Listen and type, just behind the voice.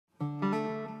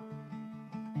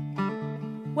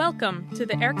Welcome to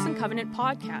the Erickson Covenant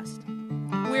podcast.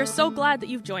 We are so glad that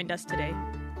you've joined us today.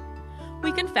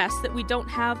 We confess that we don't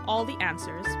have all the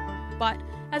answers, but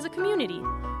as a community,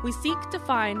 we seek to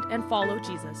find and follow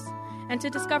Jesus and to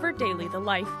discover daily the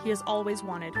life He has always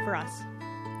wanted for us.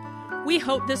 We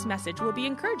hope this message will be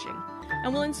encouraging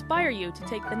and will inspire you to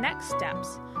take the next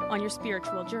steps on your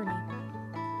spiritual journey.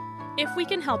 If we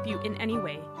can help you in any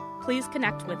way, please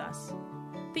connect with us.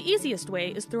 The easiest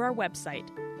way is through our website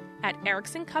at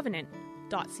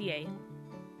ericksoncovenant.ca.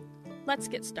 Let's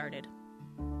get started.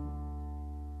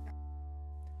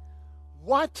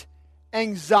 What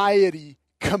anxiety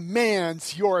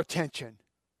commands your attention?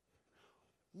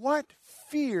 What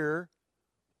fear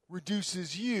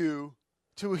reduces you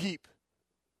to a heap?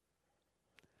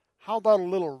 How about a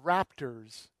little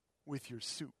Raptors with your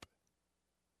soup?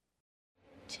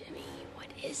 Timmy, what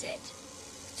is it?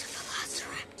 It's a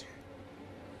velociraptor.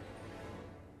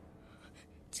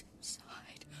 It's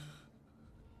inside.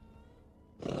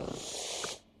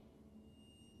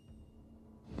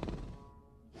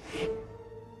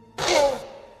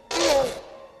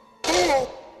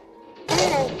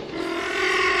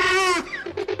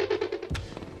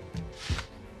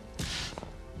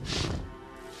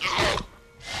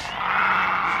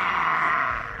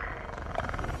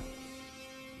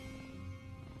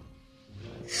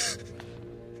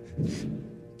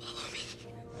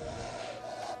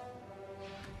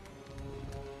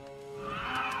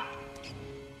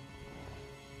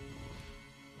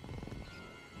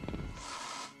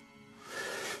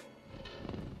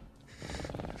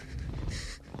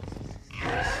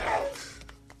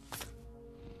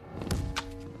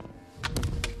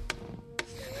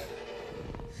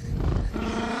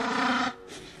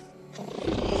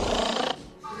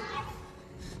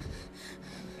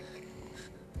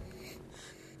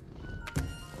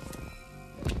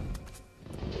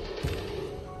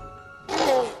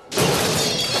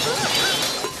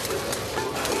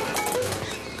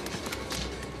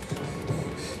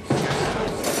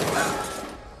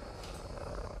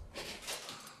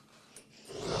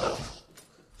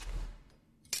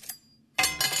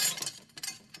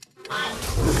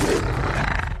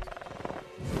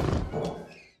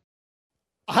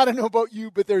 I don't know about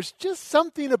you, but there's just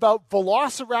something about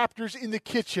velociraptors in the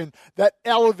kitchen that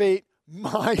elevate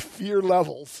my fear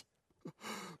levels.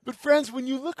 But friends, when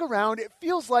you look around, it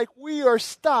feels like we are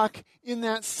stuck in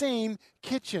that same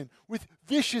kitchen with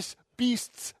vicious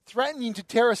beasts threatening to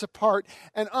tear us apart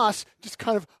and us just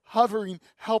kind of hovering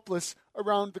helpless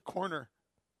around the corner.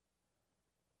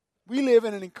 We live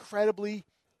in an incredibly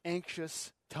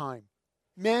anxious time.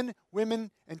 Men,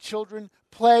 women, and children,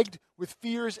 plagued with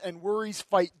fears and worries,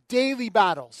 fight daily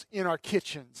battles in our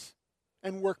kitchens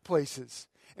and workplaces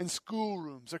and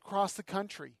schoolrooms across the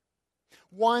country.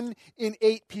 1 in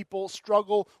 8 people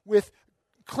struggle with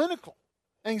clinical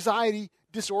anxiety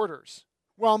disorders,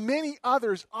 while many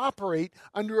others operate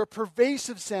under a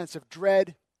pervasive sense of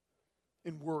dread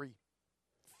and worry.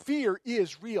 Fear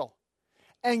is real.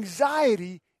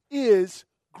 Anxiety is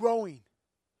growing.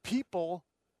 People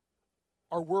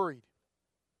are worried.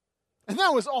 And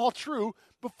that was all true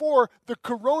before the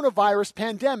coronavirus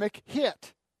pandemic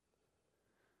hit.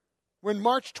 When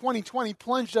March 2020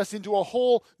 plunged us into a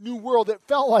whole new world, it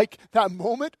felt like that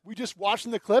moment we just watched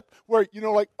in the clip where,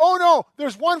 like, oh no,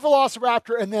 there's one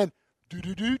velociraptor, and then,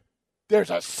 there's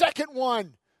a second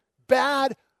one.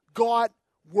 Bad got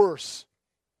worse.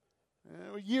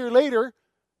 A year later,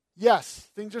 yes,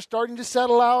 things are starting to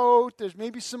settle out. There's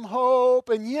maybe some hope,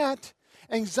 and yet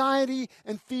anxiety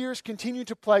and fears continue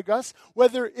to plague us,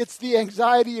 whether it's the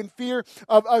anxiety and fear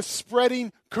of a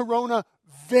spreading corona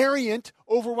variant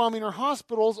overwhelming our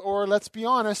hospitals, or, let's be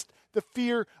honest, the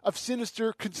fear of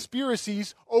sinister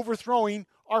conspiracies overthrowing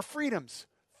our freedoms.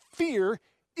 Fear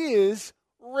is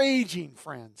raging,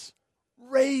 friends.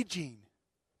 Raging.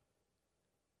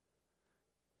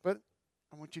 But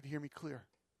I want you to hear me clear.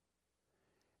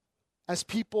 As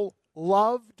people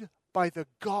loved by the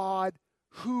God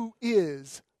who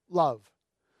is love,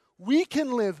 we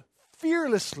can live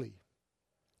fearlessly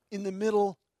in the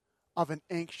middle of an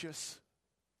anxious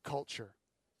culture.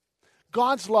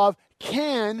 God's love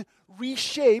can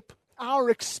reshape our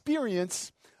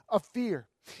experience of fear,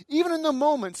 even in the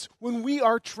moments when we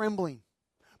are trembling,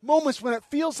 moments when it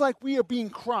feels like we are being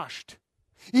crushed,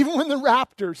 even when the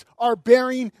raptors are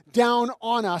bearing down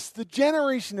on us. The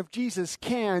generation of Jesus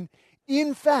can,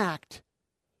 in fact,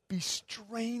 be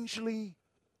strangely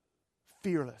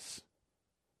fearless.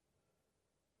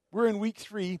 We're in week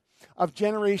 3 of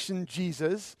Generation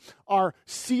Jesus, our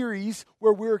series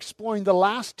where we're exploring the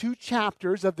last 2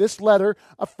 chapters of this letter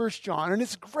of 1 John. And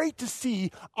it's great to see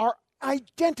our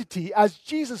identity as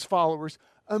Jesus followers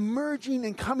emerging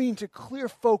and coming into clear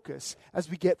focus as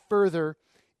we get further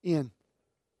in.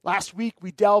 Last week,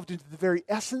 we delved into the very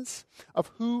essence of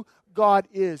who God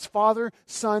is, Father,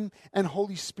 Son, and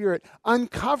Holy Spirit,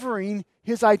 uncovering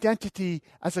his identity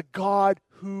as a God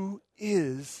who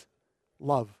is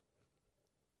love.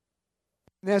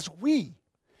 And as we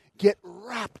get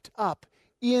wrapped up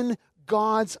in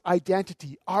God's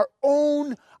identity, our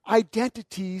own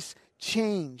identities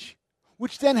change,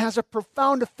 which then has a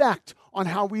profound effect on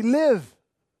how we live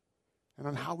and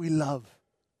on how we love.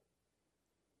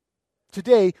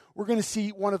 Today, we're going to see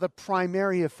one of the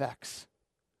primary effects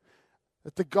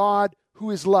that the God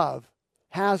who is love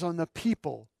has on the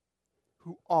people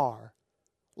who are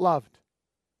loved.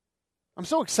 I'm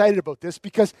so excited about this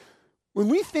because when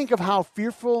we think of how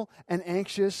fearful and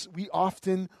anxious we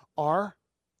often are,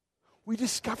 we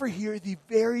discover here the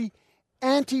very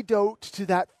antidote to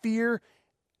that fear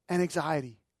and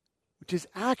anxiety, which is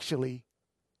actually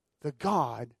the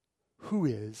God who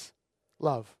is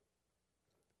love.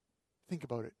 Think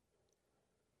about it.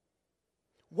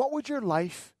 What would your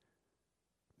life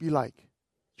be like?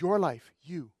 Your life,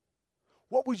 you.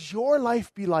 What would your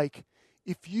life be like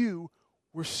if you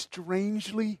were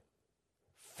strangely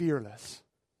fearless?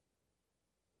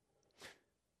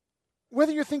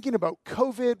 Whether you're thinking about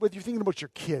COVID, whether you're thinking about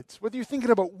your kids, whether you're thinking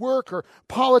about work or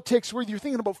politics, whether you're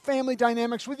thinking about family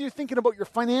dynamics, whether you're thinking about your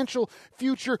financial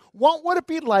future, what would it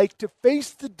be like to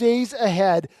face the days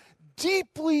ahead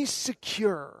deeply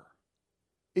secure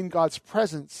in God's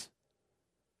presence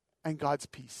and God's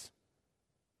peace?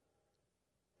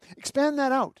 Expand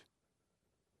that out.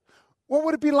 What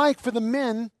would it be like for the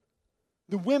men,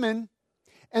 the women,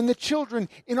 and the children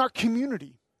in our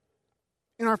community,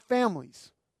 in our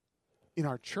families, in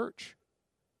our church,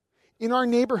 in our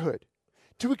neighborhood,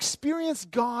 to experience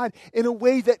God in a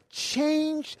way that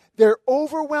changed their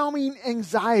overwhelming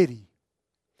anxiety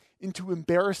into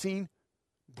embarrassing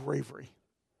bravery?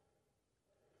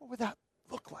 What would that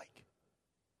look like?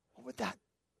 What would that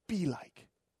be like?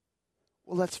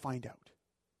 Well, let's find out.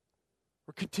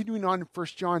 We're continuing on in 1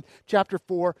 John chapter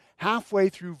 4, halfway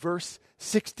through verse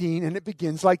 16, and it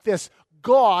begins like this.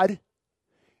 God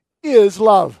is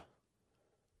love.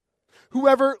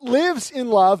 Whoever lives in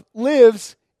love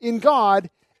lives in God,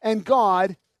 and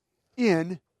God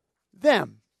in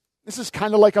them. This is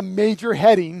kind of like a major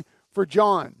heading for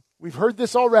John. We've heard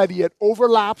this already. It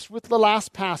overlaps with the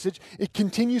last passage. It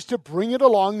continues to bring it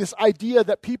along, this idea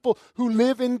that people who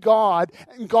live in God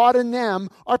and God in them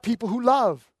are people who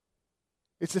love.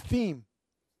 It's a theme.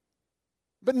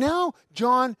 But now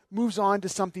John moves on to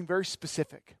something very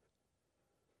specific.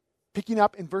 Picking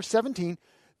up in verse 17,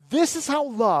 this is how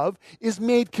love is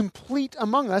made complete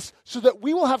among us so that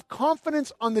we will have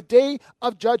confidence on the day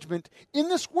of judgment. In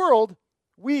this world,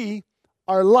 we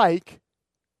are like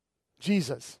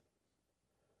Jesus.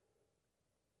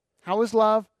 How is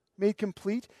love made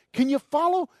complete? Can you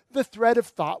follow the thread of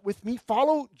thought with me?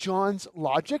 Follow John's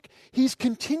logic. He's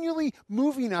continually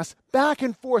moving us back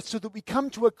and forth so that we come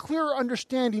to a clearer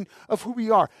understanding of who we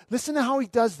are. Listen to how he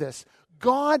does this.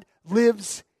 God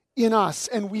lives in us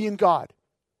and we in God.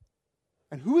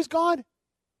 And who is God?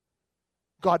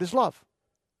 God is love.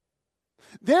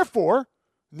 Therefore,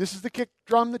 and this is the kick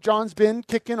drum that John's been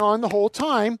kicking on the whole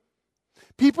time,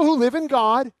 people who live in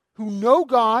God, who know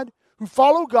God, who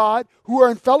follow God, who are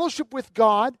in fellowship with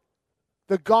God,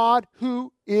 the God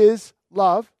who is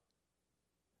love,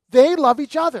 they love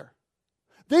each other.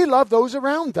 They love those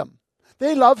around them.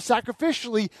 They love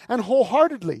sacrificially and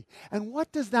wholeheartedly. And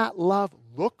what does that love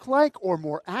look like? Or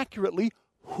more accurately,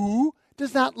 who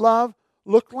does that love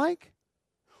look like?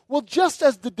 Well, just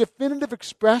as the definitive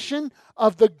expression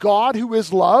of the God who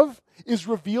is love is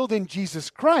revealed in Jesus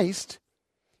Christ,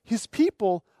 his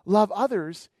people love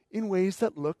others in ways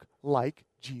that look like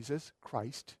Jesus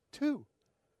Christ too.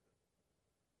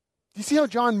 Do you see how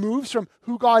John moves from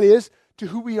who God is to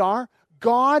who we are?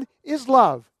 God is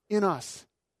love in us.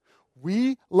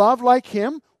 We love like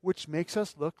him, which makes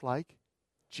us look like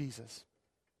Jesus.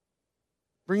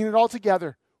 Bringing it all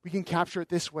together, we can capture it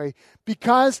this way.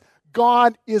 Because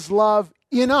God is love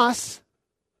in us,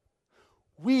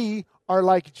 we are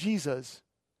like Jesus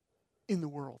in the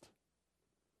world.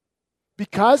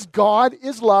 Because God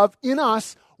is love in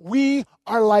us, we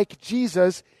are like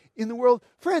Jesus in the world.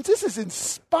 Friends, this is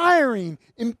inspiring,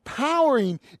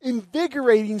 empowering,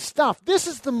 invigorating stuff. This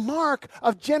is the mark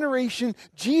of Generation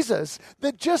Jesus,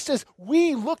 that just as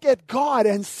we look at God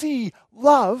and see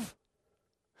love,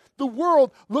 the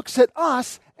world looks at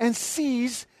us and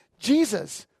sees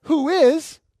Jesus, who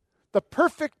is the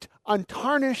perfect,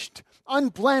 untarnished,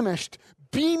 unblemished,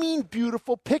 beaming,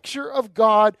 beautiful picture of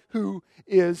God who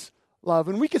is love.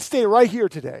 And we could stay right here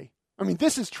today. I mean,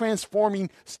 this is transforming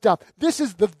stuff. This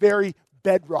is the very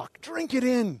bedrock. Drink it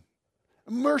in.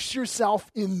 Immerse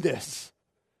yourself in this.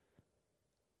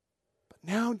 But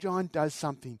now John does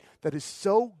something that is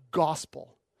so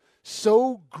gospel,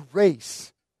 so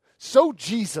grace, so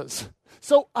Jesus,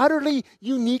 so utterly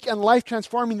unique and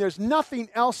life-transforming. There's nothing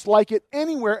else like it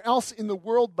anywhere else in the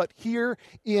world but here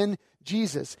in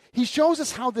Jesus. He shows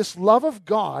us how this love of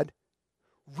God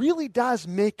really does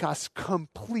make us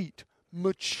complete,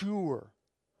 mature,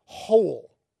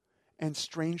 whole, and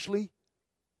strangely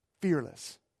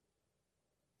fearless.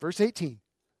 Verse 18,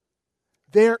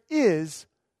 there is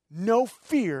no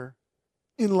fear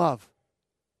in love,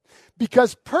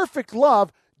 because perfect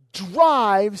love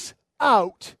drives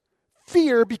out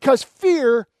fear, because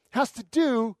fear has to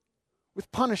do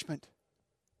with punishment.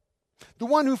 The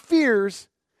one who fears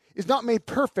is not made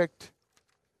perfect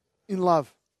in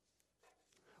love.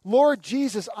 Lord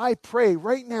Jesus, I pray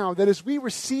right now that as we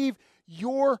receive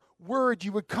your word,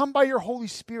 you would come by your Holy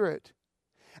Spirit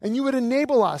and you would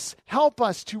enable us, help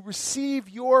us to receive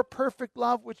your perfect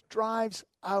love which drives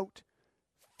out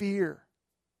fear.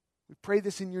 We pray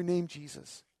this in your name,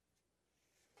 Jesus.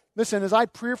 Listen, as I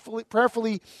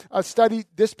prayerfully studied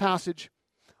this passage,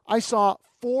 I saw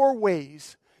 4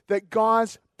 ways that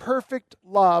God's perfect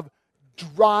love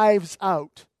drives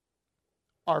out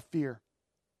our fear.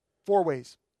 4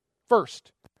 ways.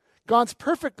 First, God's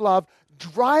perfect love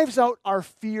drives out our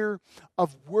fear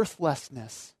of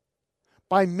worthlessness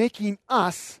by making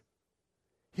us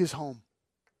his home.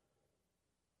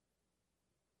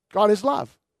 God is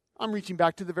love. I'm reaching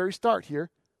back to the very start here.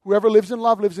 Whoever lives in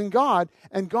love lives in God,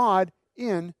 and God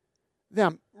in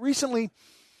them. Recently,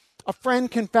 a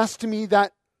friend confessed to me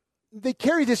that they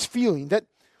carry this feeling that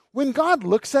when God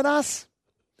looks at us,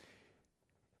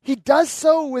 he does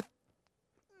so with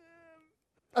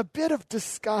a bit of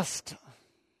disgust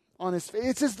on his face.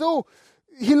 It's as though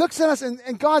he looks at us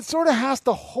and God sort of has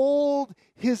to hold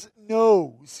his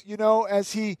nose,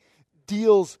 as he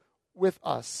deals with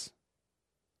us.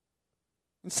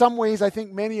 In some ways, I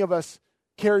think many of us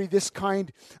carry this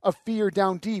kind of fear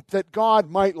down deep, that God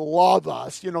might love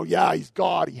us. Yeah, he's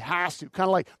God, he has to. Kind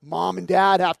of like mom and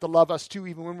dad have to love us too,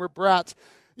 even when we're brats.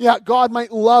 Yeah, God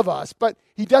might love us, but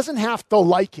he doesn't have to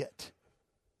like it.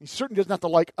 He certainly doesn't have to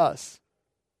like us.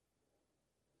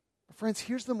 Friends,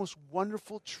 here's the most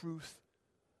wonderful truth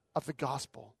of the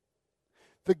gospel.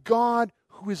 The God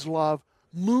who is love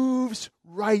moves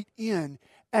right in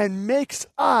and makes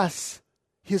us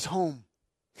his home.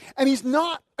 And he's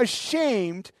not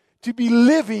ashamed to be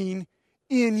living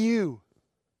in you.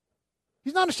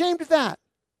 He's not ashamed of that.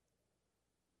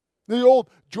 The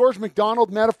old George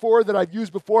MacDonald metaphor that I've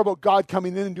used before about God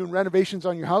coming in and doing renovations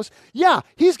on your house. Yeah,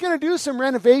 he's going to do some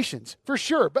renovations for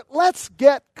sure. But let's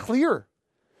get clear.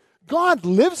 God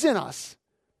lives in us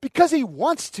because he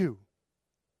wants to.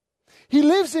 He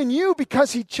lives in you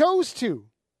because he chose to.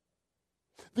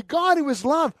 The God who is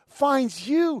love finds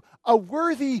you a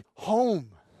worthy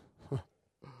home.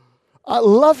 A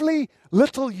lovely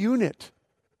little unit.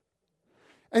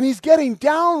 And he's getting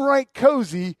downright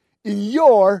cozy in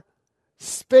your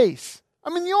space.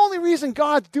 I mean, the only reason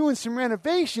God's doing some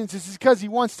renovations is because he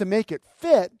wants to make it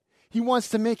fit. He wants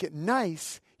to make it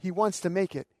nice. He wants to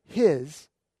make it his.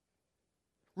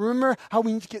 Remember how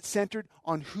we need to get centered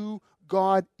on who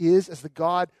God is as the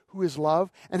God who is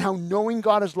love, and how knowing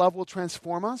God as love will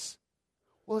transform us?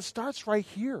 Well, it starts right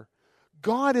here.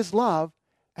 God is love,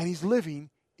 and he's living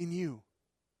in you.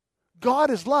 God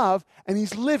is love, and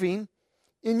he's living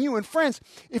in you. And friends,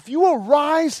 if you will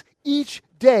rise each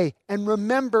day and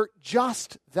remember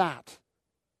just that,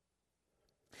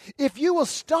 if you will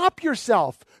stop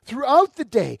yourself throughout the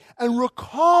day and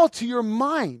recall to your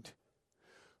mind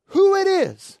who it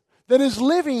is that is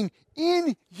living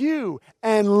in you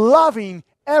and loving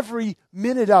every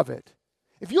minute of it.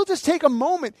 If you'll just take a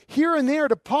moment here and there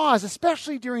to pause,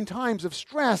 especially during times of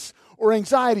stress or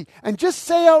anxiety, and just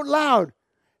say out loud,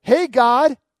 "Hey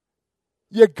God,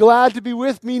 you glad to be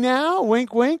with me now?"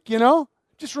 Wink, wink,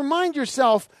 Just remind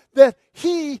yourself that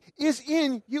he is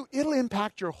in you. It'll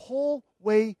impact your whole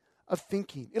way of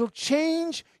thinking. It'll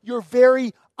change your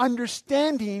very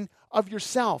understanding of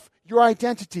yourself, your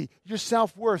identity, your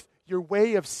self-worth, your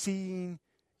way of seeing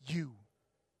you.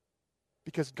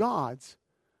 Because God's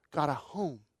got a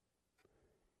home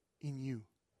in you.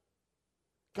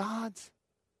 God's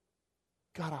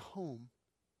got a home.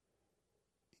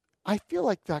 I feel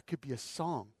like that could be a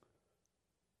song.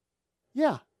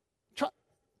 Yeah.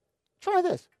 Try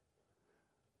this.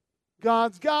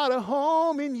 God's got a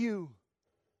home in you.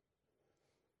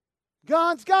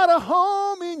 God's got a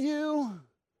home in you.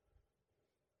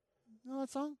 You know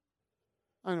that song?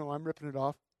 I know, I'm ripping it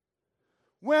off.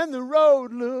 When the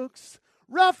road looks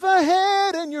rough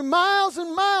ahead and you're miles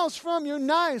and miles from your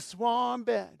nice warm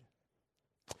bed,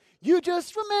 you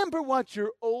just remember what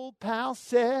your old pal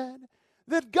said,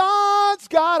 that God's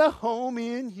got a home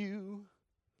in you.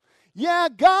 Yeah,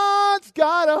 God's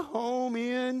got a home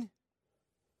in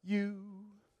you.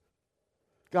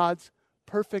 God's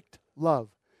perfect love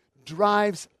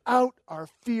drives out our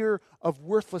fear of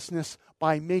worthlessness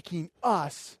by making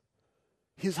us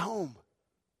his home.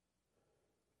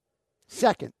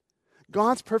 Second,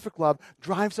 God's perfect love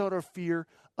drives out our fear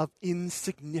of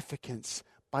insignificance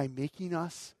by making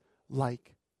us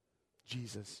like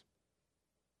Jesus.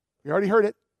 We already heard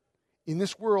it. In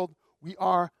this world, we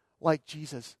are like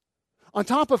Jesus. On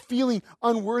top of feeling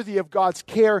unworthy of God's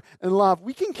care and love,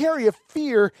 we can carry a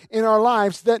fear in our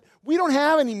lives that we don't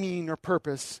have any meaning or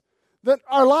purpose, that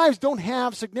our lives don't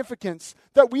have significance,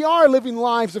 that we are living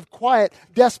lives of quiet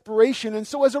desperation. And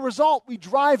so as a result, we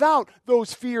drive out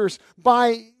those fears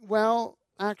by,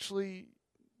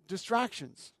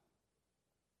 distractions.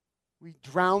 We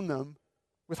drown them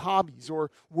with hobbies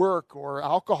or work or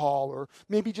alcohol, or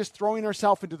maybe just throwing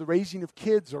ourselves into the raising of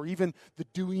kids, or even the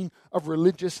doing of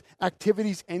religious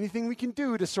activities, anything we can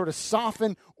do to sort of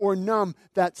soften or numb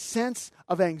that sense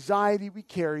of anxiety we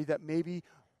carry that maybe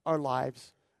our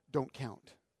lives don't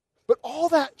count. But all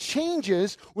that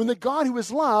changes when the God who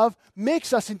is love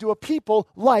makes us into a people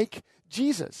like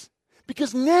Jesus.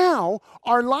 Because now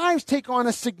our lives take on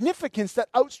a significance that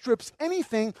outstrips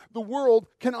anything the world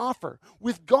can offer.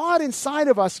 With God inside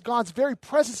of us, God's very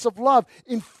presence of love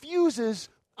infuses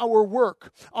our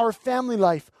work, our family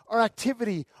life, our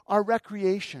activity, our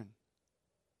recreation.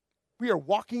 We are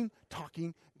walking,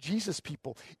 talking Jesus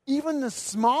people. Even the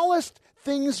smallest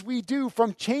things we do,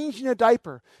 from changing a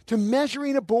diaper, to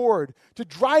measuring a board, to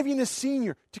driving a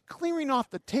senior, to clearing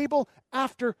off the table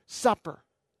after supper,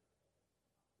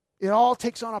 it all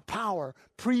takes on a power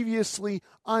previously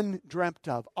undreamt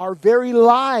of. Our very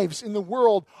lives in the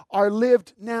world are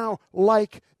lived now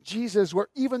like Jesus, where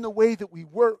even the way that we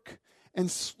work and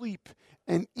sleep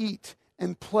and eat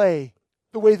and play,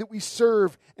 the way that we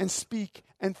serve and speak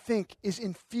and think, is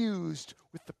infused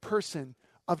with the person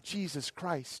of Jesus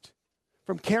Christ.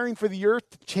 From caring for the earth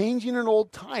to changing an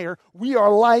old tire, we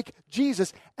are like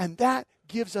Jesus, and that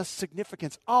gives us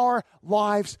significance. Our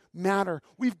lives matter.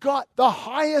 We've got the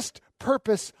highest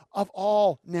purpose of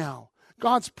all now.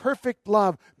 God's perfect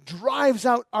love drives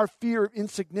out our fear of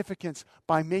insignificance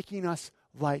by making us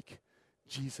like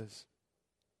Jesus.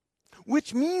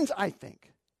 Which means, I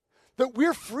think, that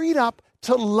we're freed up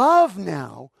to love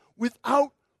now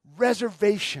without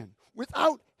reservation,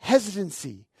 without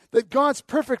hesitancy. That God's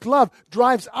perfect love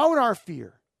drives out our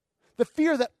fear. The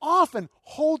fear that often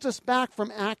holds us back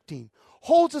from acting,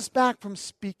 holds us back from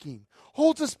speaking,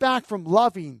 holds us back from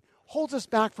loving, holds us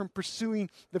back from pursuing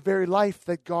the very life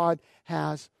that God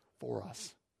has for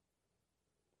us.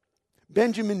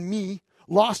 Benjamin Mee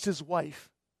lost his wife,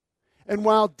 and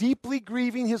while deeply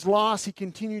grieving his loss, he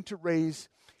continued to raise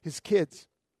his kids.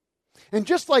 And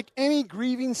just like any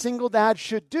grieving single dad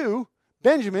should do,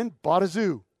 Benjamin bought a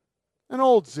zoo, an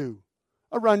old zoo,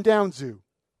 a rundown zoo.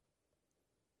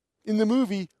 In the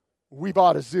movie, We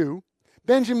Bought a Zoo,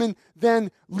 Benjamin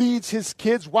then leads his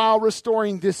kids, while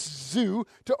restoring this zoo,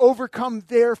 to overcome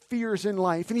their fears in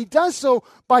life. And he does so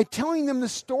by telling them the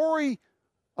story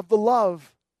of the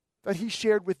love that he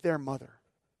shared with their mother.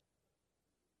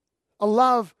 A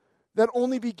love that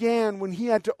only began when he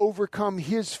had to overcome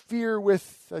his fear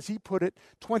with, as he put it,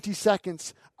 20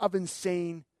 seconds of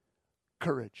insane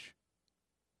courage.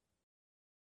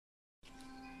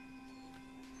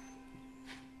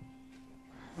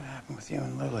 What happened with you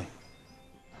and Lily?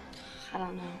 I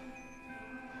don't know.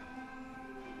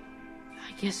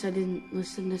 I guess I didn't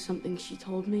listen to something she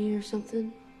told me or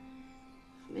something.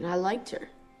 I mean, I liked her.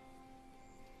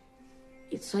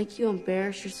 It's like you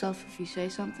embarrass yourself if you say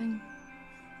something,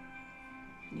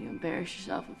 and you embarrass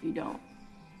yourself if you don't.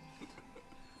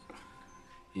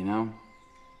 You know,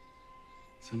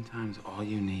 sometimes all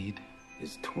you need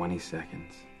is 20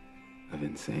 seconds of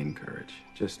insane courage.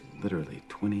 Just literally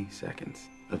 20 seconds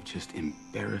of just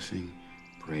embarrassing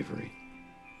bravery.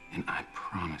 And I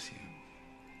promise you,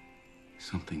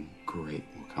 something great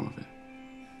will come of it.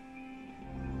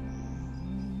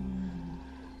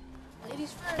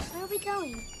 Ladies first, where are we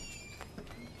going?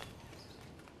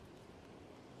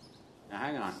 Now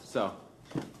hang on. So,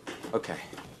 okay.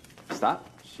 Stop.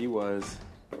 She was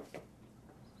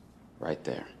right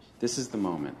there. This is the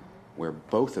moment where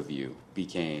both of you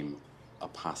became a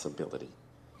possibility.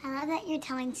 I love that you're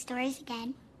telling stories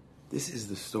again. This is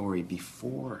the story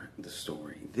before the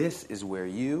story. This is where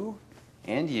you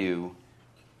and you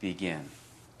begin.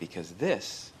 Because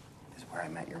this is where I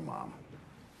met your mom.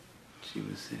 She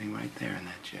was sitting right there in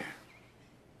that chair.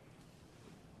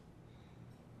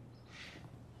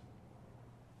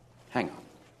 Hang on.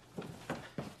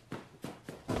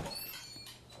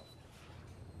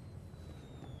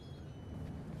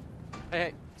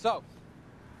 Hey, so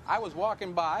I was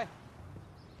walking by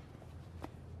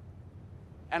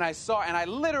and I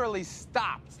literally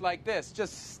stopped like this,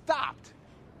 just stopped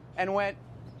and went,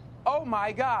 oh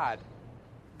my God,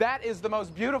 that is the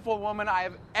most beautiful woman I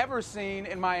have ever seen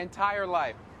in my entire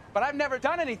life. But I've never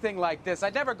done anything like this.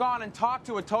 I'd never gone and talked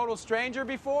to a total stranger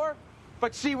before,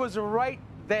 but she was right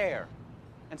there.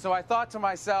 And so I thought to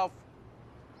myself,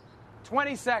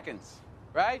 20 seconds,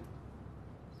 right?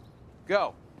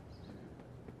 Go.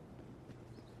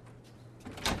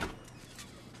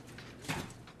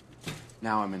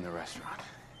 Now I'm in the restaurant.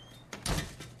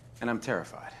 And I'm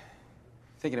terrified.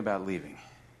 Thinking about leaving.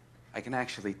 I can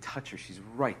actually touch her. She's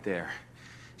right there.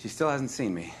 She still hasn't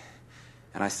seen me.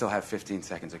 And I still have 15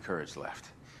 seconds of courage left.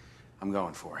 I'm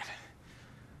going for it.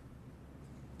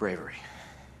 Bravery.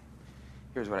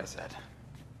 Here's what I said.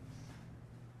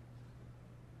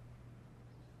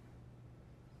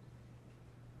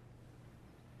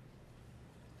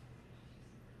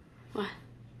 What?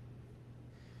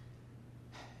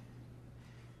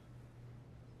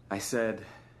 I said,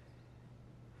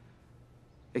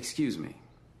 excuse me.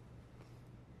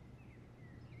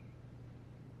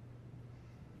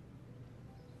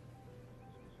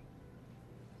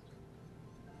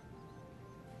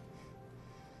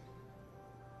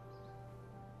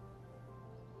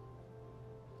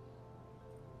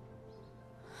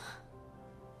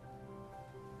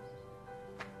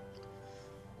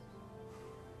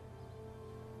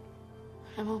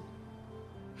 Hi, Mom.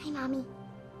 Hi, Mommy.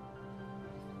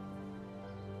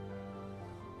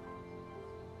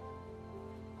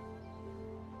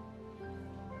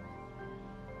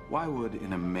 Why would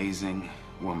an amazing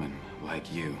woman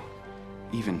like you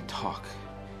even talk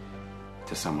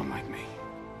to someone like me?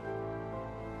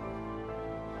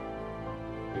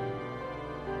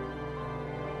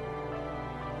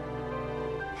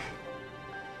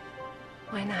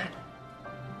 Why not?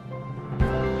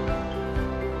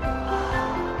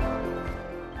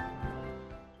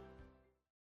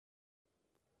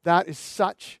 That is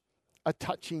such a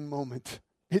touching moment.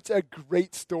 It's a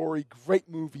great story, great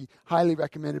movie, highly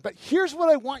recommended. But here's what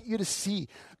I want you to see.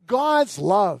 God's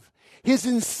love, his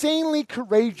insanely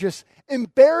courageous,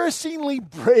 embarrassingly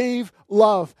brave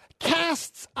love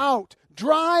casts out,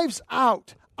 drives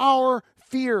out our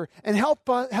fear and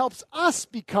helps us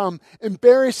become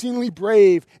embarrassingly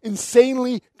brave,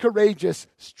 insanely courageous,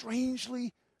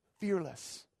 strangely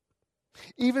fearless.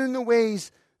 Even in the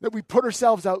ways that we put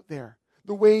ourselves out there,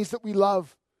 the ways that we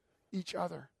love each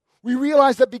other. We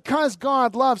realize that because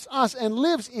God loves us and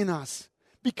lives in us,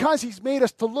 because he's made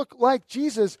us to look like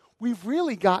Jesus, we've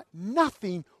really got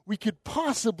nothing we could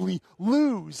possibly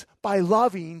lose by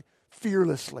loving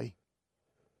fearlessly.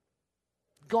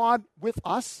 God with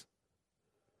us,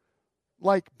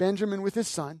 like Benjamin with his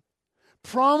son,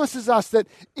 promises us that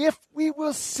if we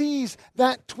will seize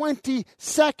that 20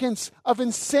 seconds of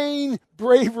insane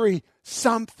bravery,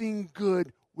 something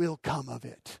good will come of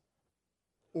it.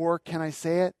 Or can I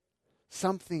say it?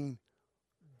 Something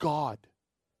God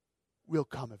will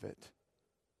come of it.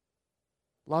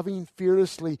 Loving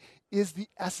fearlessly is the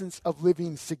essence of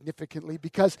living significantly,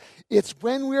 because it's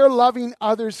when we are loving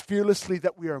others fearlessly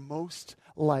that we are most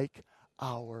like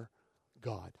our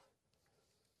God.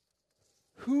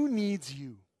 Who needs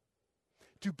you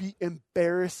to be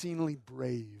embarrassingly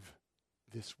brave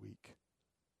this week?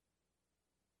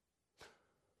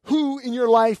 Who in your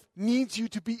life needs you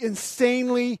to be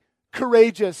insanely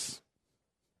courageous?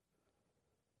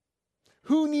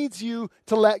 Who needs you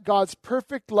to let God's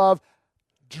perfect love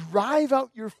drive out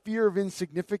your fear of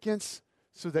insignificance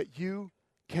so that you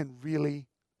can really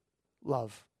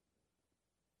love?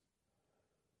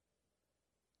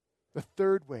 The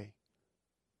third way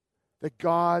that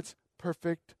God's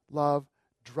perfect love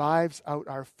drives out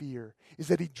our fear is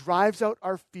that he drives out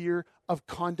our fear of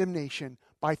condemnation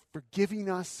by forgiving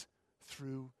us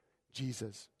through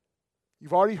Jesus.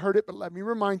 You've already heard it, but let me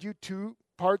remind you two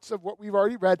parts of what we've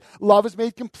already read. Love is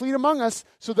made complete among us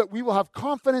so that we will have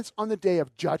confidence on the day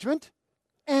of judgment,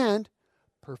 and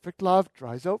perfect love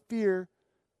drives out fear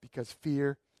because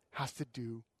fear has to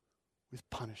do with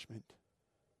punishment.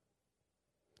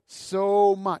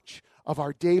 So much of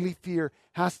our daily fear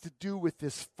has to do with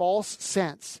this false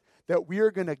sense that we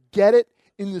are going to get it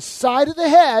in the side of the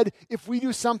head if we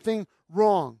do something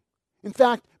wrong. In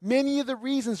fact, many of the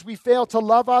reasons we fail to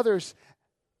love others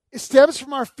stems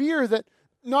from our fear that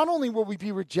not only will we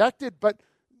be rejected, but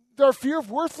our fear of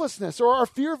worthlessness or our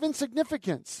fear of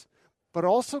insignificance, but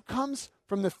also comes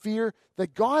from the fear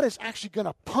that God is actually going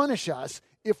to punish us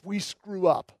if we screw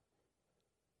up.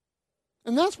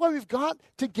 And that's why we've got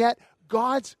to get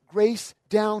God's grace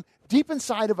down deep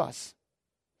inside of us,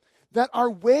 that our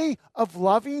way of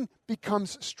loving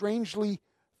becomes strangely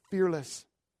fearless.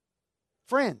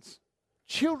 Friends,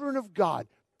 children of God,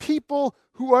 people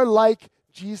who are like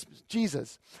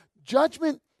Jesus,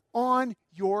 judgment on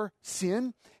your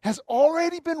sin has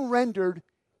already been rendered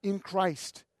in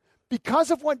Christ.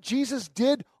 Because of what Jesus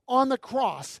did on the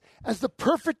cross as the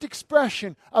perfect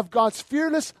expression of God's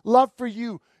fearless love for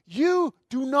you, you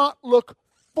do not look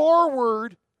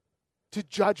forward to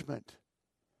judgment.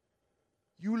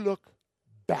 You look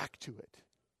back to it.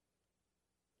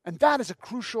 And that is a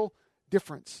crucial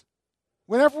difference.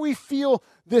 Whenever we feel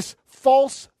this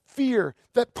false fear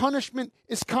that punishment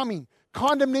is coming,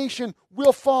 condemnation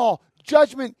will fall,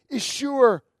 judgment is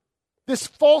sure, this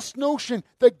false notion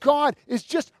that God is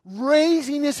just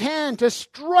raising his hand to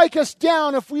strike us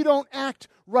down if we don't act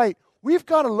right, we've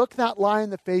got to look that lie in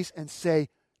the face and say,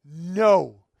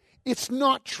 no, it's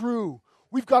not true.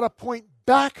 We've got to point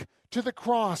back to the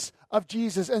cross of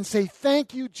Jesus and say,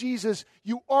 thank you, Jesus,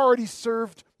 you already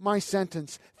served my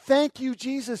sentence. Thank you,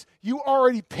 Jesus, you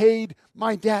already paid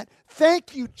my debt.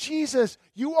 Thank you, Jesus,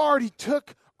 you already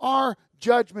took our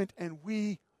judgment and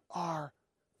we are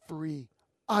free.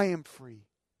 I am free.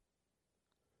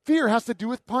 Fear has to do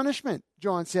with punishment,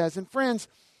 John says. And friends,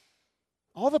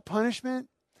 all the punishment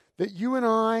that you and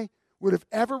I would have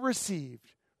ever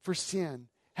received for sin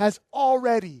has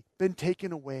already been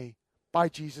taken away by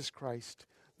Jesus Christ.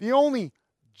 The only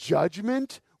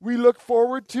judgment we look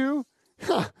forward to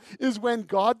is when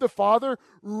God the Father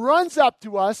runs up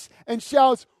to us and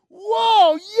shouts,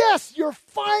 "Whoa, yes, you're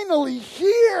finally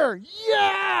here.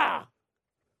 Yeah!"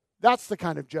 That's the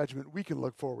kind of judgment we can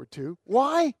look forward to.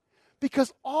 Why?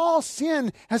 Because all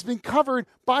sin has been covered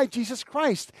by Jesus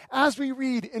Christ. As we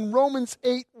read in Romans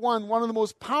 8:1, one of the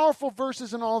most powerful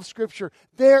verses in all of Scripture,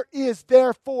 there is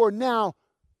therefore now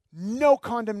no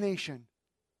condemnation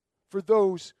for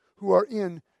those who are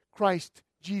in Christ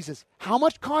Jesus. How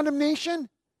much condemnation?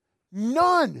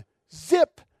 None.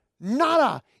 Zip.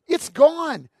 Nada. It's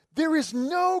gone. There is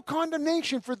no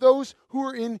condemnation for those who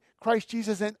are in Christ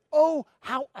Jesus. And oh,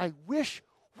 how I wish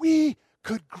we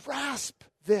could grasp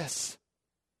this.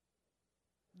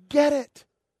 Get it.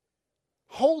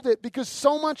 Hold it, because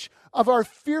so much of our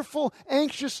fearful,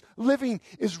 anxious living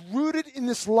is rooted in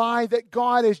this lie that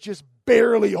God is just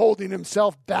barely holding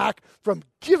himself back from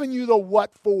giving you the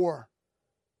what for.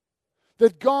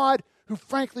 That God, who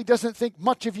frankly doesn't think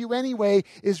much of you anyway,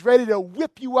 is ready to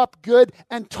whip you up good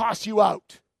and toss you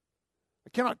out. I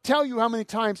cannot tell you how many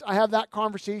times I have that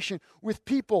conversation with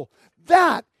people.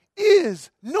 That is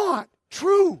not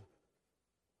true.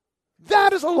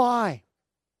 That is a lie.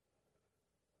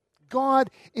 God,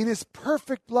 in his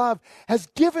perfect love, has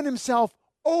given himself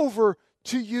over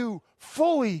to you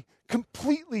fully,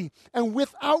 completely, and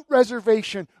without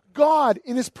reservation. God,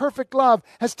 in his perfect love,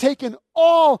 has taken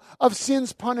all of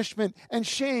sin's punishment and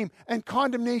shame and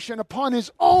condemnation upon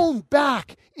his own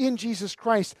back in Jesus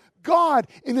Christ. God,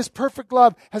 in his perfect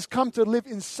love, has come to live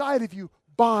inside of you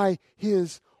by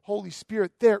his Holy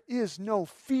Spirit. There is no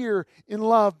fear in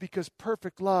love because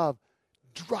perfect love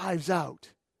drives out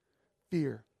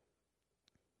fear.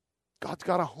 God's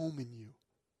got a home in you.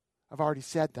 I've already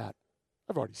said that.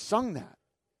 I've already sung that.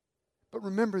 But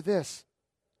remember this.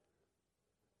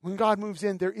 When God moves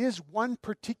in, there is one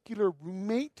particular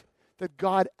roommate that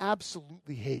God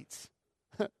absolutely hates.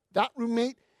 That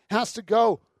roommate has to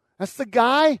go. That's the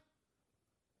guy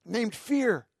named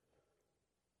fear.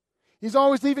 He's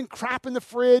always leaving crap in the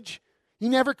fridge. He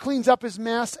never cleans up his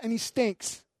mess, and he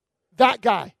stinks. That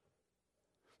guy.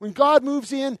 When God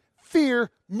moves in,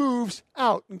 fear moves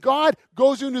out. And God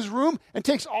goes into his room and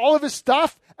takes all of his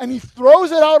stuff and he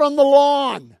throws it out on the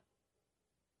lawn.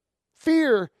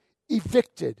 Fear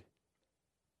evicted.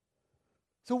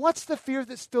 So what's the fear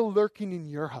that's still lurking in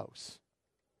your house?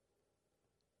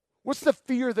 What's the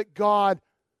fear that God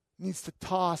needs to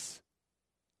toss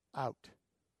out?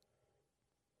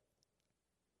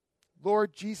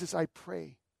 Lord Jesus, I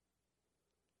pray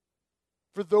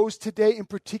for those today in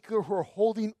particular who are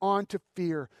holding on to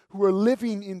fear, who are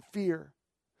living in fear,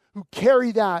 who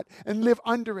carry that and live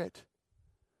under it.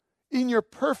 In your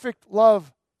perfect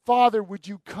love, Father, would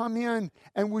you come in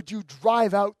and would you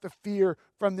drive out the fear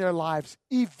from their lives?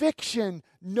 Eviction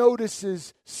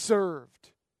notices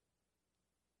served.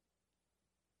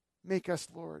 Make us,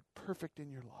 Lord, perfect in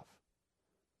your love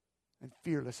and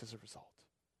fearless as a result.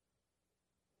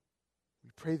 We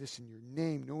pray this in your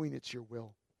name, knowing it's your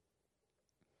will.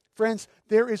 Friends,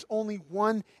 there is only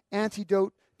one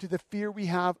antidote to the fear we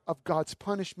have of God's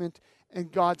punishment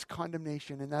and God's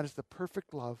condemnation, and that is the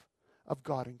perfect love of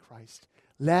God in Christ.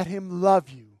 Let him love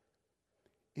you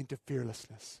into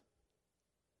fearlessness.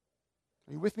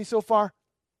 Are you with me so far?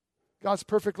 God's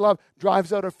perfect love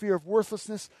drives out our fear of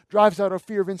worthlessness, drives out our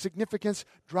fear of insignificance,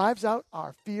 drives out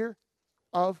our fear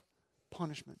of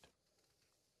punishment.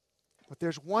 But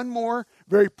there's one more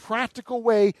very practical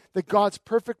way that God's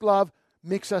perfect love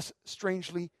makes us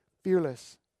strangely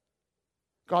fearless.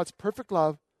 God's perfect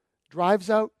love drives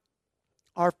out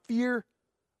our fear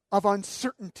of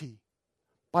uncertainty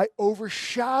by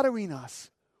overshadowing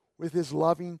us with his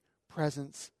loving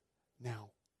presence now.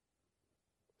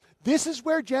 This is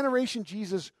where Generation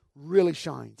Jesus really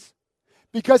shines,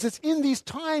 because it's in these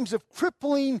times of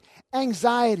crippling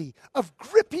anxiety, of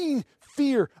gripping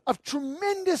fear, of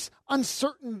tremendous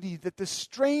uncertainty that the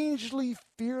strangely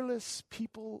fearless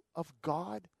people of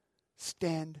God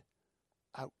stand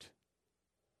out.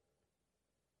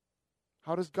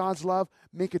 How does God's love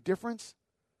make a difference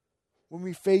when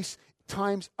we face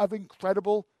times of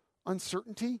incredible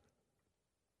uncertainty?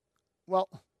 Well,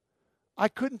 I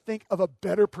couldn't think of a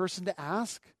better person to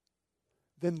ask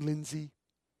than Lindsay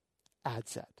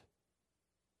Adsett.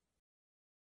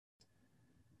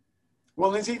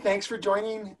 Well, Lindsay, thanks for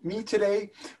joining me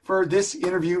today for this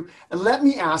interview. And let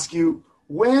me ask you,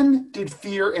 when did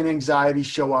fear and anxiety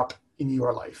show up in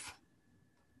your life?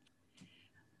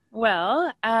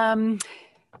 Well,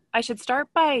 I should start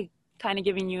by kind of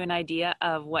giving you an idea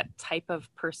of what type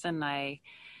of person I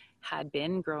had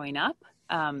been growing up.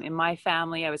 In my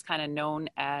family, I was kind of known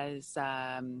as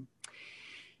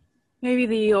maybe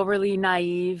the overly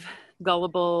naive,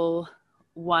 gullible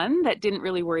one that didn't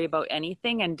really worry about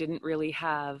anything and didn't really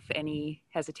have any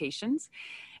hesitations.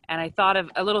 And I thought of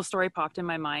a little story popped in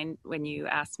my mind when you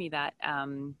asked me that.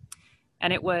 And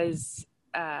it was,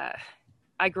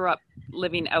 I grew up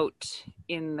living out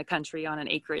in the country on an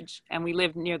acreage, and we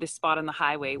lived near this spot on the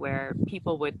highway where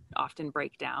people would often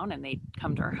break down and they'd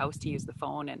come to our house to use the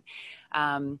phone. And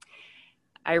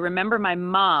I remember my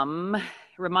mom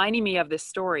reminding me of this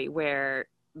story where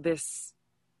this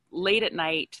late at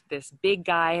night, this big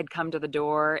guy had come to the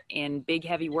door in big,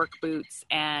 heavy work boots,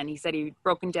 and he said he'd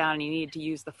broken down and he needed to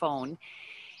use the phone.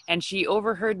 And she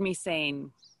overheard me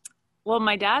saying, well,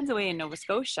 my dad's away in Nova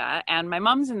Scotia and my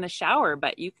mom's in the shower,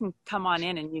 but you can come on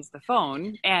in and use the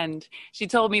phone. And she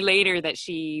told me later that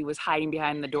she was hiding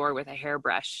behind the door with a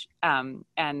hairbrush. And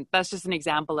that's just an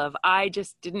example of, I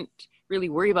just didn't really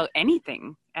worry about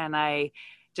anything. And I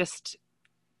just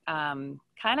kind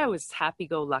of was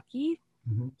happy-go-lucky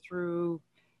through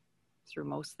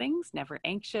most things, never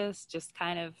anxious, just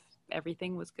kind of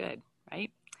everything was good, right?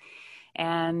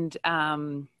 And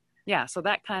so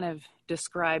that kind of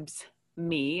describes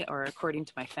me, or according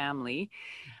to my family.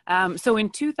 So in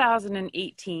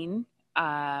 2018,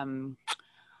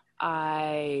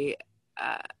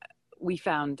 we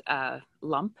found a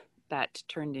lump that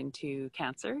turned into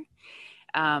cancer.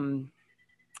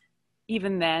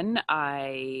 Even then,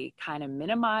 I kind of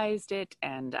minimized it,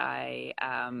 and I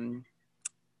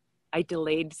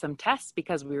delayed some tests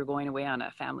because we were going away on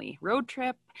a family road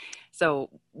trip, so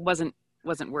wasn't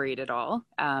worried at all,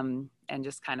 and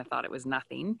just kind of thought it was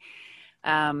nothing.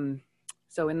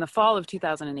 So in the fall of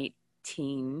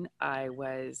 2018, I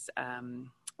was,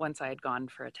 once I had gone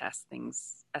for a test,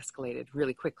 things escalated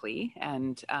really quickly.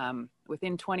 And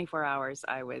within 24 hours,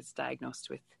 I was diagnosed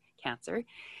with cancer.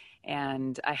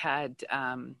 And I had,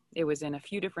 it was in a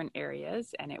few different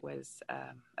areas, and it was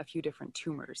a few different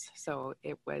tumors. So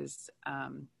it was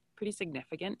pretty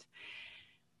significant.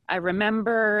 I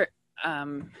remember,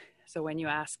 so when you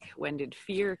ask, when did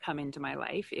fear come into my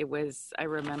life? I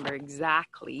remember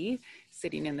exactly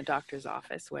sitting in the doctor's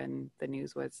office when the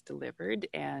news was delivered.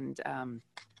 And I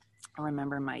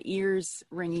remember my ears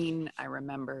ringing. I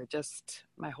remember just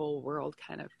my whole world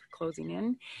kind of closing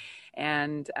in.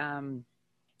 And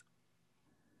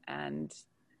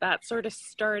that sort of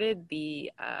started the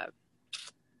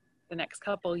next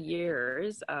couple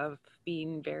years of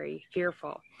being very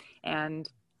fearful. And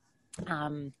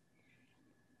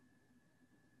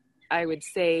I would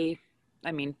say,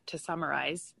 I mean, to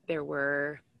summarize, there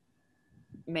were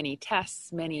many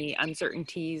tests, many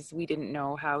uncertainties. We didn't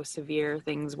know how severe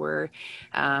things were.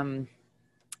 And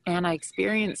I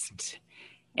experienced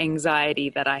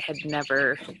anxiety that I had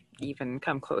never even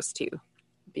come close to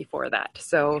before that.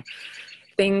 So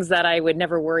things that I would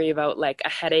never worry about, like a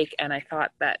headache, and I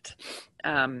thought that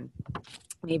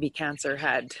maybe cancer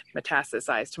had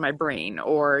metastasized to my brain,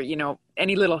 or, you know,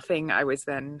 any little thing I was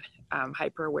then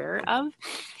hyper aware of.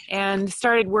 and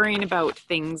started worrying about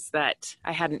things that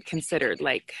I hadn't considered,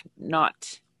 like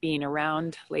not being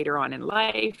around later on in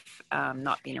life,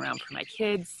 not being around for my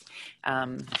kids,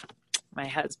 my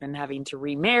husband having to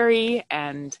remarry,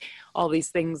 and all these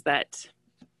things that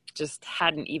just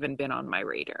hadn't even been on my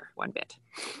radar one bit.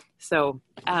 So,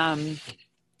 yeah,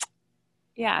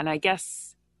 and I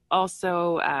guess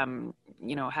also,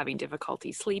 having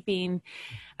difficulty sleeping,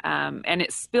 and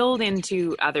it spilled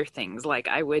into other things. Like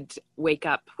I would wake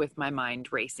up with my mind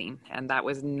racing, and that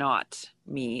was not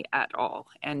me at all.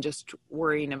 And just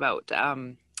worrying about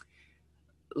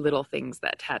little things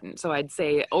that hadn't. So I'd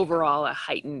say overall a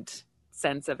heightened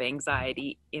sense of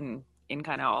anxiety in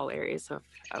kind of all areas of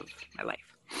my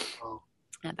life. Wow.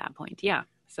 At that point. Yeah.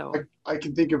 So I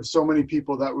can think of so many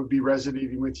people that would be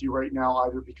resonating with you right now,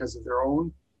 either because of their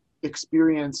own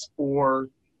experience or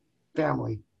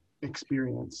family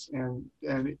experience, and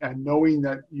knowing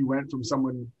that you went from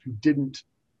someone who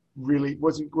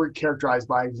weren't characterized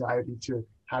by anxiety to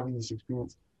having this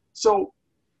experience. So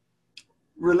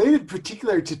related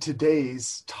particularly to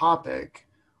today's topic,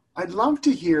 I'd love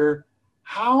to hear,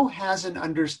 how has an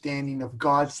understanding of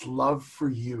God's love for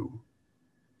you,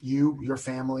 your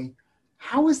family,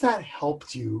 how has that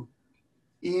helped you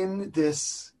in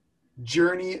this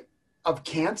journey of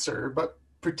cancer, but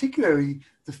particularly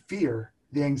the fear,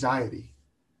 the anxiety?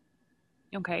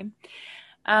 Okay.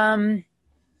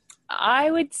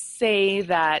 I would say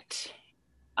that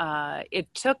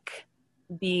it took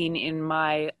being in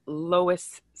my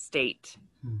lowest state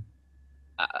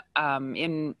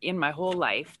in my whole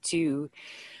life to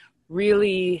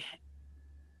really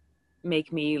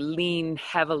make me lean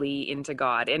heavily into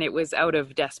God. And it was out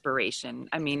of desperation.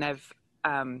 I mean, I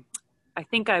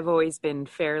think I've always been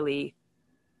fairly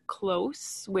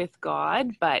close with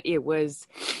God, but it was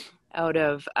out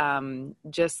of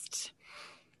just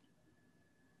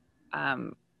a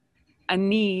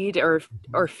need or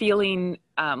feeling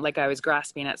like I was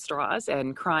grasping at straws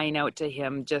and crying out to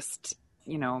him, just,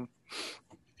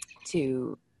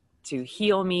 to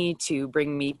heal me, to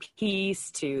bring me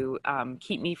peace, to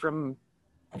keep me from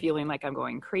feeling like I'm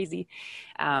going crazy.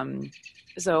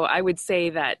 So I would say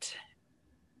that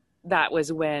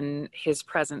was when his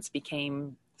presence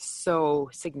became so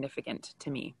significant to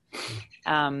me.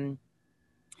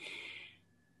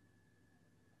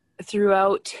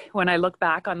 Throughout, when I look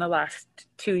back on the last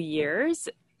 2 years,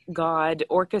 God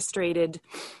orchestrated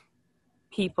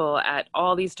people at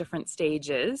all these different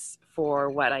stages for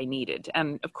what I needed.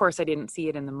 And of course, I didn't see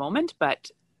it in the moment,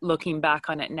 but looking back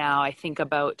on it now, I think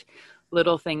about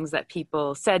little things that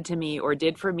people said to me or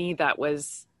did for me that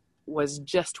was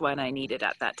just what I needed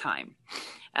at that time.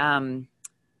 An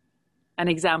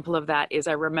example of that is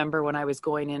I remember when I was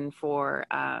going in for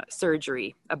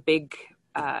surgery, a big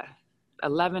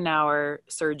 11-hour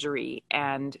surgery,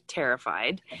 and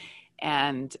terrified.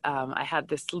 And I had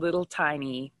this little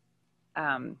tiny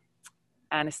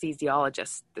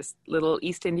anesthesiologist, this little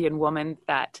East Indian woman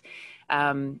that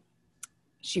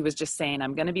she was just saying,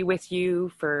 I'm going to be with you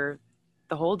for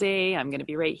the whole day. I'm going to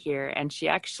be right here. And she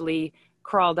actually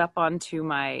crawled up onto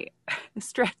my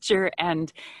stretcher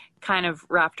and kind of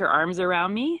wrapped her arms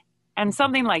around me, and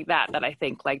something like that I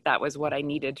think like that was what I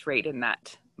needed right in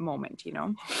that moment,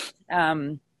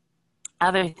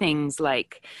 Other things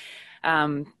like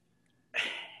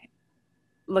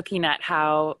looking at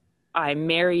how I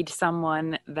married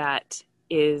someone that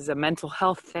is a mental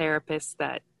health therapist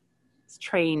that is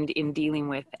trained in dealing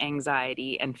with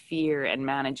anxiety and fear and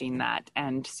managing that.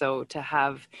 And so to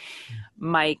have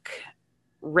Mike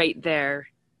right there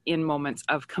in moments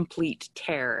of complete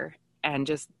terror and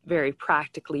just very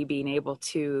practically being able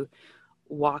to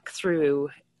walk through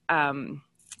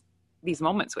these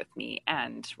moments with me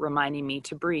and reminding me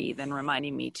to breathe and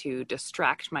reminding me to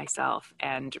distract myself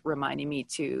and reminding me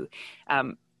to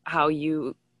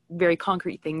very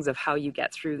concrete things of how you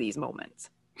get through these moments.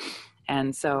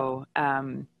 And so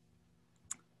I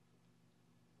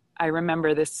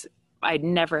remember this, I'd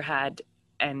never had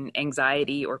an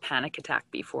anxiety or panic attack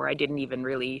before. I didn't even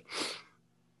really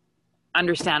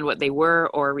understand what they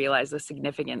were or realize the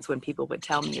significance when people would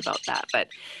tell me about that. But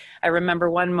I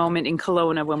remember one moment in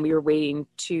Kelowna when we were waiting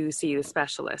to see the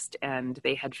specialist, and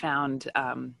they had found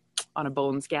on a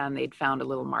bone scan, they'd found a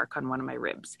little mark on one of my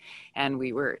ribs. And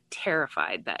we were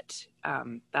terrified that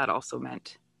that also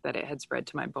meant that it had spread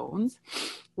to my bones,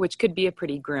 which could be a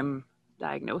pretty grim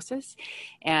diagnosis.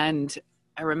 And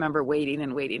I remember waiting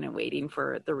and waiting and waiting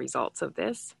for the results of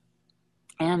this,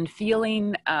 and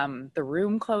feeling the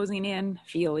room closing in,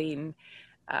 feeling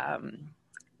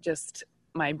just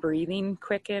my breathing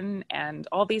quicken, and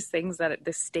all these things that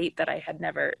this state that I had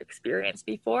never experienced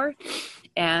before.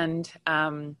 And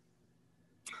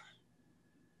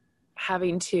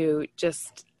having to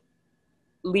just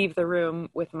leave the room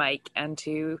with Mike and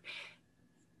to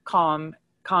calm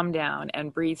down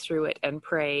and breathe through it and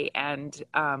pray and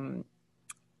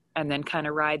then kind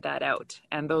of ride that out.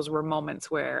 And those were moments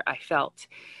where I felt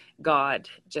God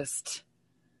just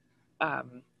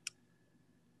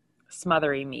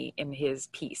smothering me in his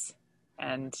peace.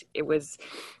 And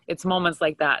it's moments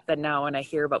like that now when I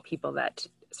hear about people that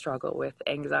struggle with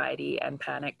anxiety and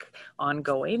panic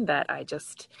ongoing, that I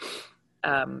just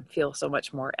feel so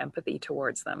much more empathy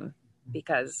towards them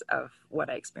because of what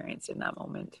I experienced in that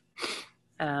moment.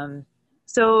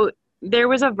 So there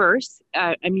was a verse,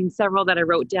 several that I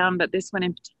wrote down, but this one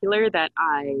in particular that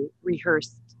I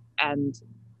rehearsed and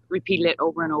repeated it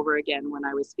over and over again when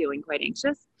I was feeling quite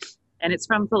anxious. And it's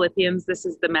from Philippians. This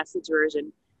is the Message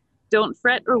version. Don't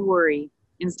fret or worry.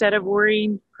 Instead of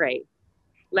worrying, pray.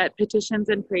 Let petitions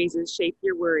and praises shape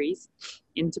your worries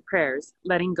into prayers,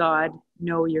 letting God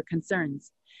know your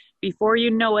concerns. Before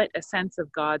you know it, a sense of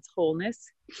God's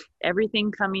wholeness,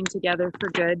 everything coming together for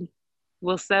good,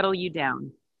 will settle you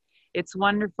down. It's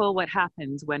wonderful what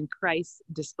happens when Christ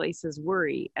displaces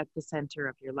worry at the center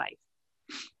of your life.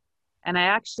 And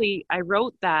I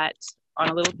wrote that on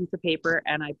a little piece of paper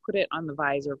and I put it on the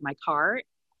visor of my car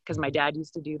because my dad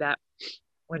used to do that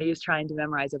when he was trying to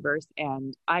memorize a verse.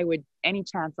 And I would, any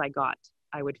chance I got,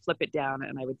 I would flip it down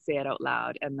and I would say it out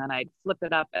loud. And then I'd flip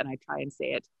it up and I'd try and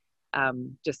say it,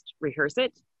 just rehearse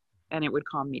it, and it would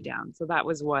calm me down. So that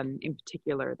was one in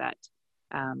particular that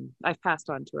I've passed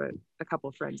on to a couple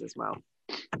of friends as well.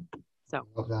 So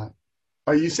love that.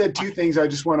 You said two things.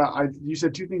 You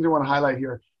said two things I want to highlight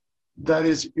here. That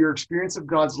is, your experience of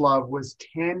God's love was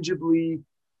tangibly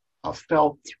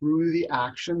felt through the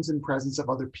actions and presence of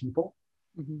other people.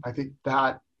 Mm-hmm. I think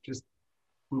that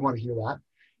we want to hear that.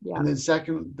 Yeah. And then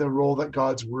second, the role that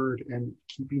God's word and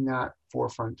keeping that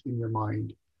forefront in your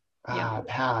mind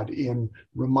had in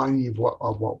reminding you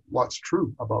of what's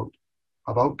true about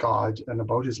God and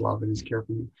about his love and his care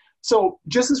for you. So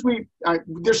just as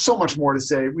there's so much more to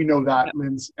say. We know that,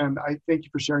 Linz, and I thank you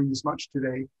for sharing this much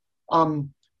today.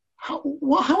 How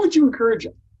would you encourage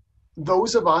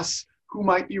those of us who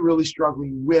might be really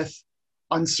struggling with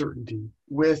uncertainty,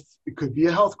 it could be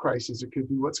a health crisis, it could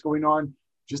be what's going on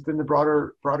just in the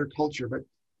broader culture, but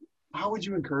how would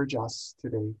you encourage us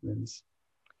today, Linz?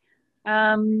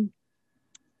 I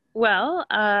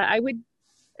would,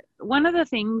 one of the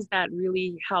things that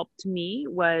really helped me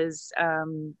was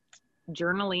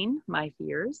journaling my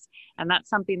fears. And that's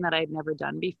something that I'd never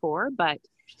done before, but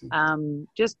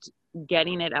just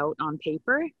getting it out on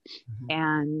paper. Mm-hmm.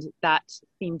 And that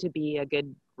seemed to be a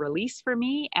good release for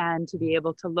me, and to be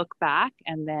able to look back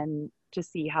and then to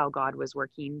see how God was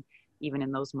working even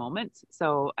in those moments.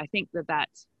 So I think that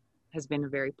has been a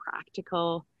very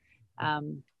practical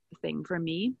thing for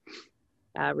me.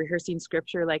 Rehearsing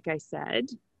scripture, like I said,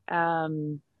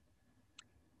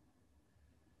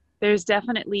 there's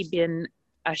definitely been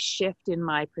a shift in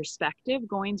my perspective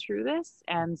going through this.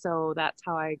 And so that's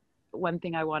how one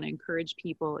thing I want to encourage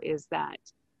people is that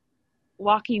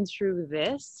walking through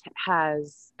this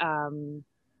has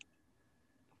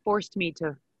forced me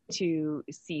to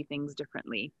see things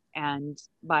differently. And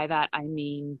by that, I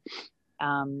mean,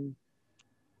 I'm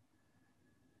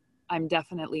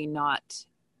definitely not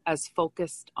as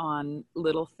focused on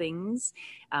little things,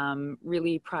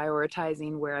 really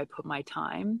prioritizing where I put my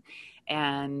time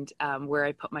and where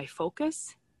I put my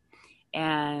focus,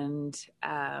 and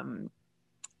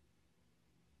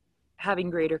having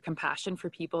greater compassion for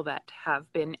people that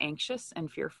have been anxious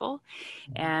and fearful,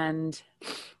 and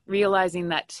realizing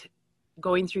that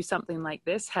going through something like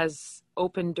this has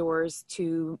opened doors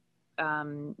to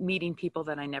meeting people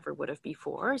that I never would have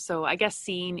before. So I guess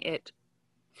seeing it,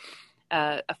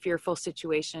 a fearful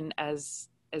situation as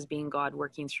being God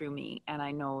working through me. And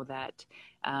I know that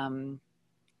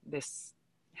this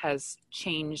has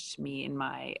changed me in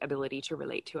my ability to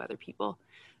relate to other people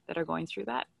that are going through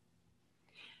that.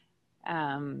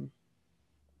 I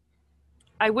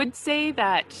would say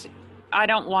that I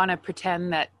don't want to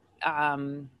pretend that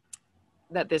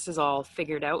that this is all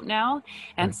figured out now.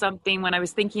 And something, when I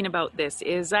was thinking about this,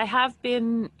 is I have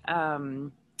been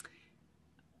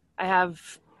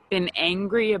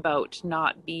angry about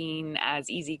not being as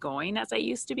easygoing as I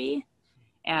used to be.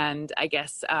 And I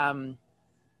guess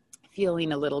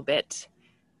feeling a little bit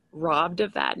robbed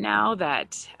of that now,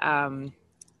 that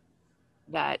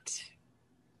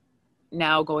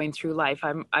now going through life,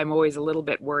 I'm always a little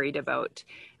bit worried about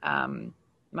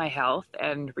my health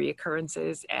and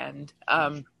reoccurrences. And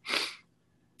I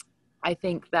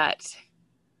think that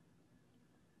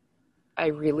I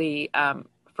really,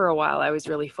 for a while, I was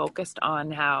really focused on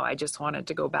how I just wanted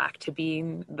to go back to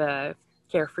being the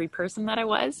carefree person that I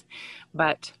was.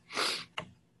 But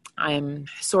I'm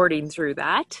sorting through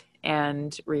that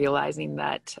and realizing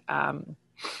that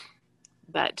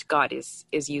that God is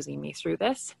using me through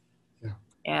this. Yeah.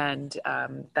 And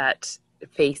that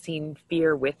facing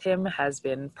fear with him has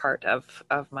been part of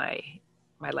my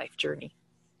life journey.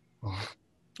 Wow.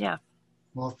 Yeah.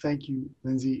 Well, thank you,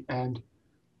 Lindsay. And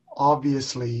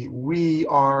obviously, we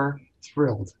are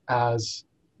thrilled as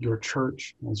your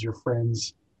church, as your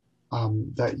friends,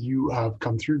 that you have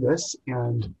come through this.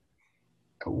 And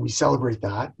we celebrate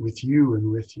that with you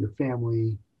and with your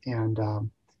family. And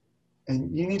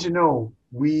you need to know,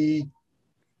 we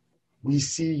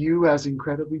see you as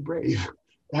incredibly brave,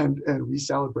 and we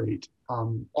celebrate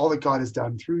all that God has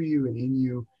done through you and in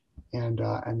you, and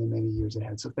the many years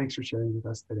ahead. So thanks for sharing with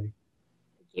us today.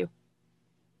 Thank you.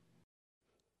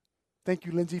 Thank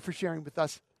you, Lindsay, for sharing with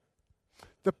us.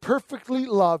 The perfectly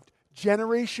loved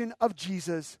generation of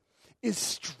Jesus is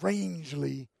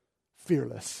strangely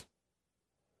fearless.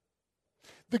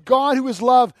 The God who is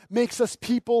love makes us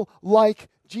people like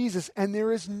Jesus, and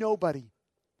there is nobody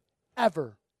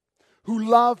ever who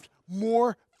loved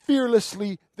more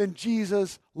fearlessly than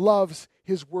Jesus loves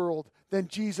his world, than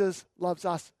Jesus loves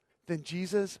us, than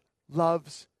Jesus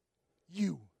loves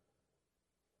you.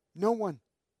 No one.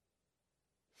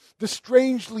 The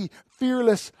strangely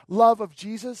fearless love of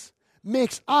Jesus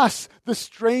makes us the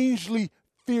strangely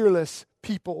fearless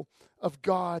people of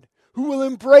God, who will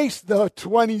embrace the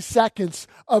 20 seconds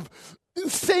of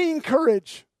insane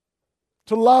courage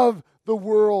to love the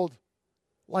world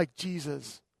like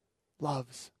Jesus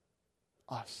loves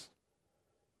us.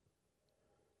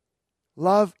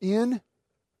 Love in,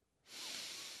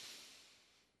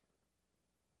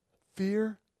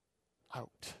 fear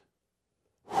out.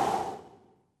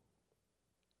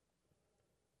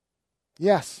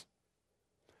 Yes,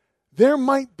 there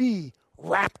might be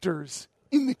raptors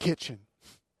in the kitchen,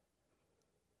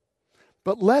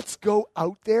 but let's go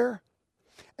out there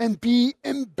and be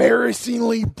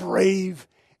embarrassingly brave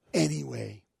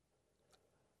anyway.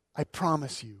 I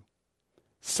promise you,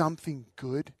 something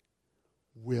good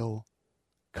will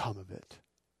come of it.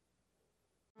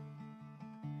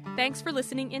 Thanks for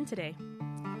listening in today.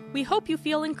 We hope you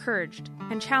feel encouraged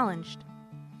and challenged.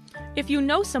 If you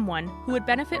know someone who would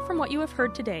benefit from what you have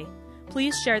heard today,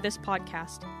 please share this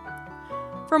podcast.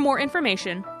 For more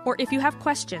information, or if you have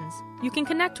questions, you can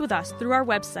connect with us through our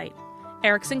website,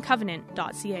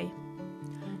 ericksoncovenant.ca.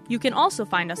 You can also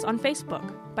find us on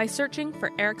Facebook by searching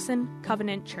for Erickson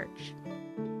Covenant Church.